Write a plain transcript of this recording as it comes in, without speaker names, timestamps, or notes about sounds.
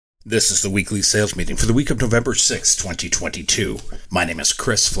This is the weekly sales meeting for the week of November 6, 2022. My name is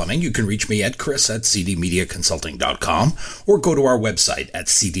Chris Fleming. You can reach me at chris@cdmediaconsulting.com or go to our website at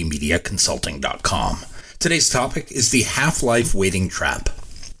cdmediaconsulting.com. Today's topic is the half-life waiting trap.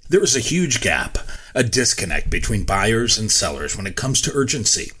 There is a huge gap, a disconnect between buyers and sellers when it comes to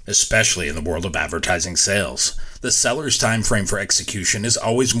urgency, especially in the world of advertising sales. The seller's time frame for execution is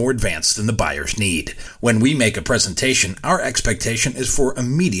always more advanced than the buyer's need. When we make a presentation, our expectation is for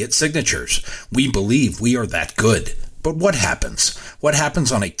immediate signatures. We believe we are that good. But what happens? What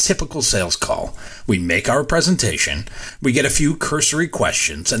happens on a typical sales call? We make our presentation, we get a few cursory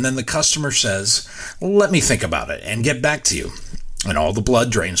questions, and then the customer says, "Let me think about it and get back to you." And all the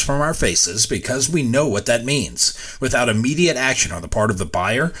blood drains from our faces because we know what that means. Without immediate action on the part of the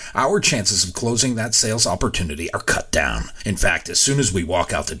buyer, our chances of closing that sales opportunity are cut down. In fact, as soon as we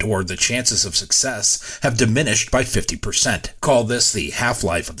walk out the door, the chances of success have diminished by 50%. Call this the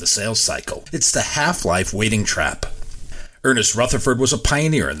half-life of the sales cycle. It's the half-life waiting trap. Ernest Rutherford was a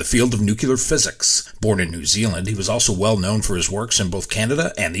pioneer in the field of nuclear physics. Born in New Zealand, he was also well known for his works in both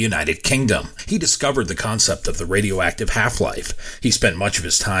Canada and the United Kingdom. He discovered the concept of the radioactive half-life. He spent much of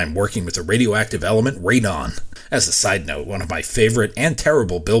his time working with the radioactive element radon. As a side note, one of my favorite and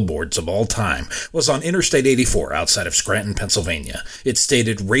terrible billboards of all time was on Interstate 84 outside of Scranton, Pennsylvania. It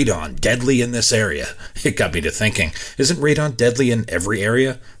stated, "Radon, deadly in this area." It got me to thinking, isn't radon deadly in every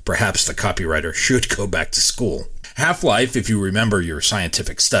area? Perhaps the copywriter should go back to school. Half-life, if you remember your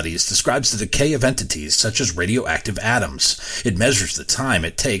scientific studies, describes the decay of entities such as radioactive atoms. It measures the time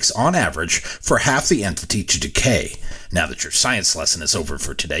it takes, on average, for half the entity to decay. Now that your science lesson is over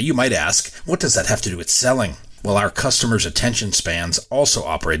for today, you might ask, what does that have to do with selling? Well, our customers' attention spans also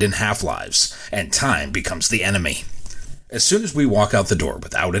operate in half-lives, and time becomes the enemy. As soon as we walk out the door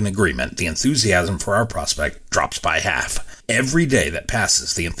without an agreement, the enthusiasm for our prospect drops by half. Every day that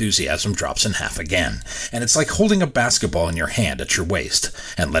passes, the enthusiasm drops in half again. And it's like holding a basketball in your hand at your waist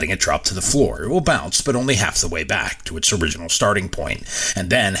and letting it drop to the floor. It will bounce, but only half the way back to its original starting point. And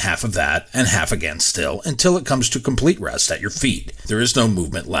then half of that and half again still until it comes to complete rest at your feet. There is no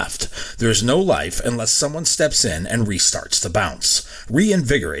movement left. There is no life unless someone steps in and restarts the bounce,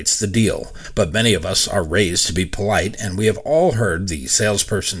 reinvigorates the deal. But many of us are raised to be polite, and we have all heard the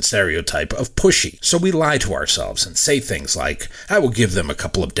salesperson stereotype of pushy. So we lie to ourselves and say things like, "I will give them a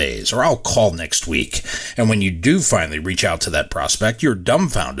couple of days," or "I'll call next week." And when you do finally reach out to that prospect, you're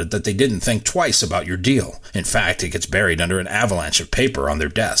dumbfounded that they didn't think twice about your deal. In fact, it gets buried under an avalanche of paper on their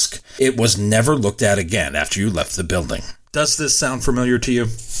desk. It was never looked at again after you left the building. Does this sound familiar to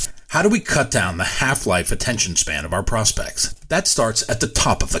you? How do we cut down the half-life attention span of our prospects? That starts at the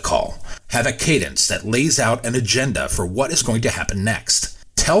top of the call. Have a cadence that lays out an agenda for what is going to happen next.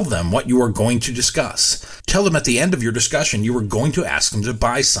 Tell them what you are going to discuss. Tell them at the end of your discussion you are going to ask them to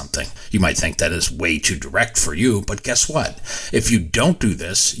buy something. You might think that is way too direct for you, but guess what? If you don't do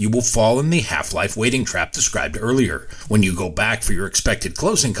this, you will fall in the half-life waiting trap described earlier. When you go back for your expected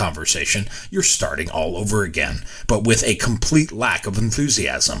closing conversation, you're starting all over again, but with a complete lack of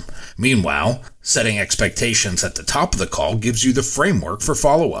enthusiasm. Meanwhile, setting expectations at the top of the call gives you the framework for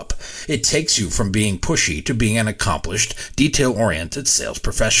follow-up. It takes you from being pushy to being an accomplished, detail-oriented sales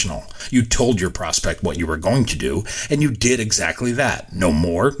professional. You told your prospect what you were going to do, and you did exactly that. No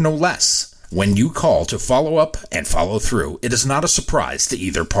more, no less. When you call to follow up and follow through, it is not a surprise to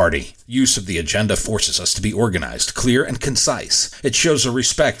either party. Use of the agenda forces us to be organized, clear, and concise. It shows a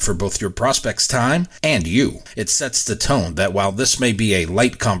respect for both your prospect's time and you. It sets the tone that while this may be a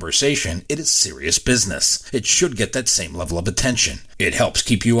light conversation, it is serious business. It should get that same level of attention. It helps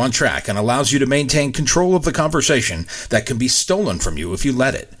keep you on track and allows you to maintain control of the conversation that can be stolen from you if you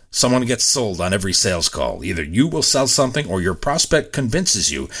let it. Someone gets sold on every sales call. Either you will sell something or your prospect convinces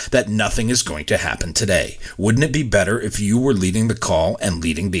you that nothing is going to happen today. Wouldn't it be better if you were leading the call and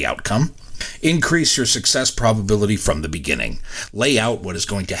leading the outcome? Increase your success probability from the beginning. Lay out what is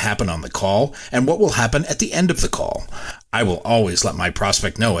going to happen on the call and what will happen at the end of the call. I will always let my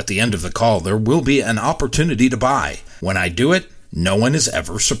prospect know at the end of the call there will be an opportunity to buy. When I do it, no one is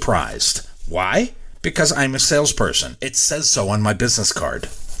ever surprised. Why? Because I'm a salesperson. It says so on my business card.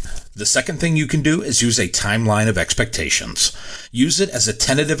 The second thing you can do is use a timeline of expectations. Use it as a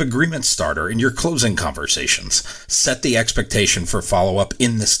tentative agreement starter in your closing conversations. Set the expectation for follow-up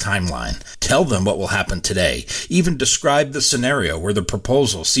in this timeline. Tell them what will happen today. Even describe the scenario where the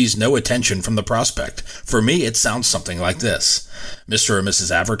proposal sees no attention from the prospect. For me, it sounds something like this. Mr. or Mrs.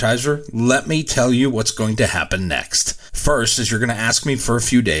 Advertiser, let me tell you what's going to happen next. First is you're going to ask me for a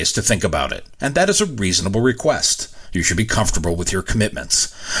few days to think about it, and that is a reasonable request. You should be comfortable with your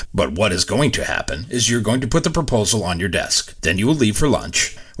commitments. But what is going to happen is you're going to put the proposal on your desk. Then you will leave for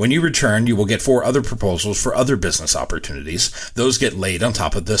lunch. When you return, you will get 4 other proposals for other business opportunities. Those get laid on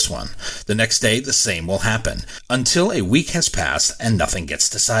top of this one. The next day, the same will happen, until a week has passed and nothing gets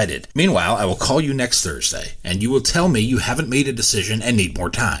decided. Meanwhile, I will call you next Thursday, and you will tell me you haven't made a decision and need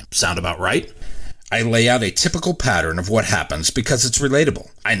more time. Sound about right? I lay out a typical pattern of what happens because it's relatable.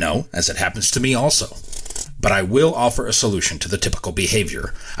 I know, as it happens to me also. But I will offer a solution to the typical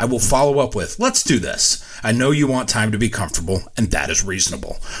behavior. I will follow up with, let's do this. I know you want time to be comfortable, and that is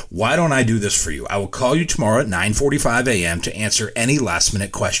reasonable. Why don't I do this for you? I will call you tomorrow at 9:45 a.m. to answer any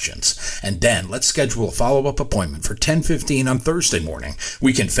last-minute questions. And then let's schedule a follow-up appointment for 10:15 on Thursday morning.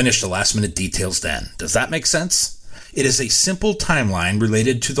 We can finish the last-minute details then. Does that make sense? It is a simple timeline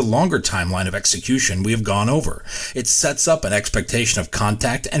related to the longer timeline of execution we have gone over. It sets up an expectation of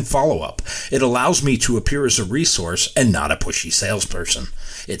contact and follow-up. It allows me to appear as a resource and not a pushy salesperson.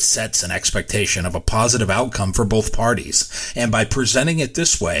 It sets an expectation of a positive outcome for both parties, and by presenting it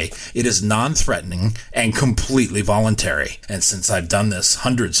this way, it is non-threatening and completely voluntary. And since I've done this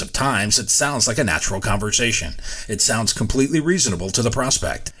hundreds of times, it sounds like a natural conversation. It sounds completely reasonable to the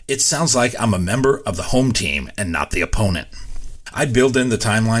prospect. It sounds like I'm a member of the home team and not the opponent. I build in the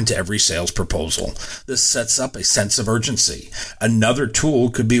timeline to every sales proposal. This sets up a sense of urgency. Another tool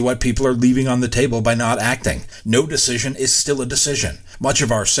could be what people are leaving on the table by not acting. No decision is still a decision. Much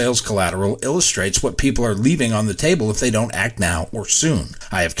of our sales collateral illustrates what people are leaving on the table if they don't act now or soon.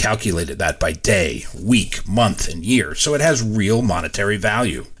 I have calculated that by day, week, month, and year, so it has real monetary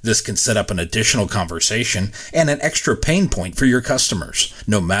value. This can set up an additional conversation and an extra pain point for your customers.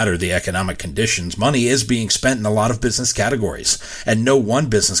 No matter the economic conditions, money is being spent in a lot of business categories, and no one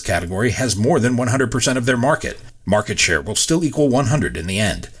business category has more than 100% of their market. Market share will still equal 100 in the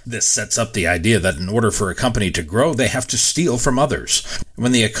end. This sets up the idea that in order for a company to grow, they have to steal from others.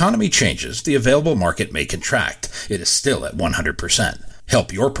 When the economy changes, the available market may contract. It is still at 100%.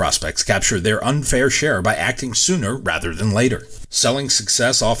 Help your prospects capture their unfair share by acting sooner rather than later. Selling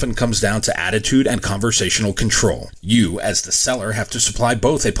success often comes down to attitude and conversational control. You, as the seller, have to supply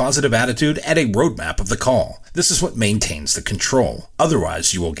both a positive attitude and a roadmap of the call. This is what maintains the control.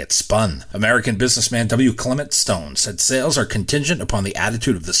 Otherwise, you will get spun. American businessman W. Clement Stone said sales are contingent upon the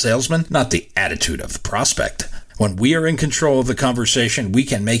attitude of the salesman, not the attitude of the prospect. When we are in control of the conversation, we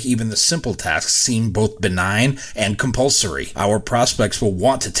can make even the simple tasks seem both benign and compulsory. Our prospects will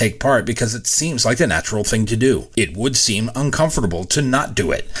want to take part because it seems like the natural thing to do. It would seem uncomfortable to not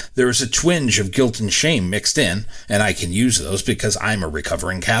do it. There is a twinge of guilt and shame mixed in, and I can use those because I'm a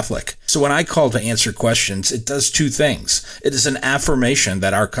recovering Catholic. So when I call to answer questions, it does 2 things. It is an affirmation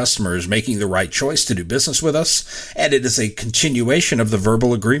that our customer is making the right choice to do business with us, and it is a continuation of the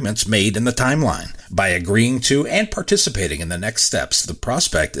verbal agreements made in the timeline. By agreeing to and participating in the next steps, the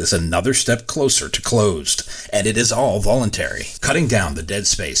prospect is another step closer to closed, and it is all voluntary. Cutting down the dead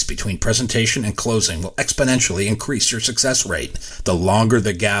space between presentation and closing will exponentially increase your success rate. The longer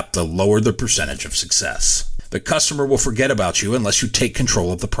the gap, the lower the percentage of success. The customer will forget about you unless you take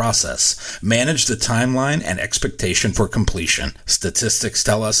control of the process. Manage the timeline and expectation for completion. Statistics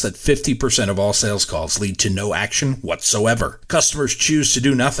tell us that 50% of all sales calls lead to no action whatsoever. Customers choose to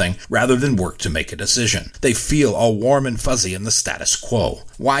do nothing rather than work to make a decision. They feel all warm and fuzzy in the status quo.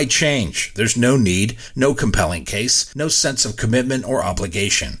 Why change? There's no need, no compelling case, no sense of commitment or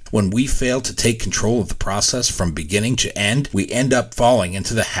obligation. When we fail to take control of the process from beginning to end, we end up falling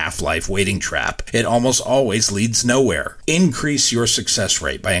into the half-life waiting trap. It almost always leads nowhere. Increase your success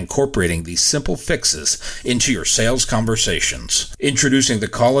rate by incorporating these simple fixes into your sales conversations. Introducing the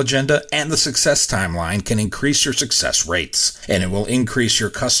call agenda and the success timeline can increase your success rates, and it will increase your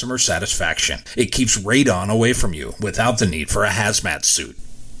customer satisfaction. It keeps radon away from you without the need for a hazmat suit.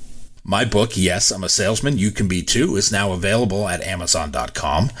 My book, Yes, I'm a Salesman, You Can Be Too, is now available at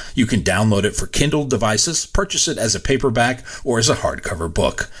Amazon.com. You can download it for Kindle devices, purchase it as a paperback, or as a hardcover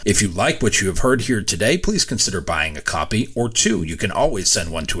book. If you like what you have heard here today, please consider buying a copy or 2. You can always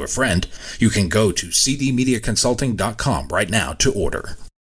send one to a friend. You can go to cdmediaconsulting.com right now to order.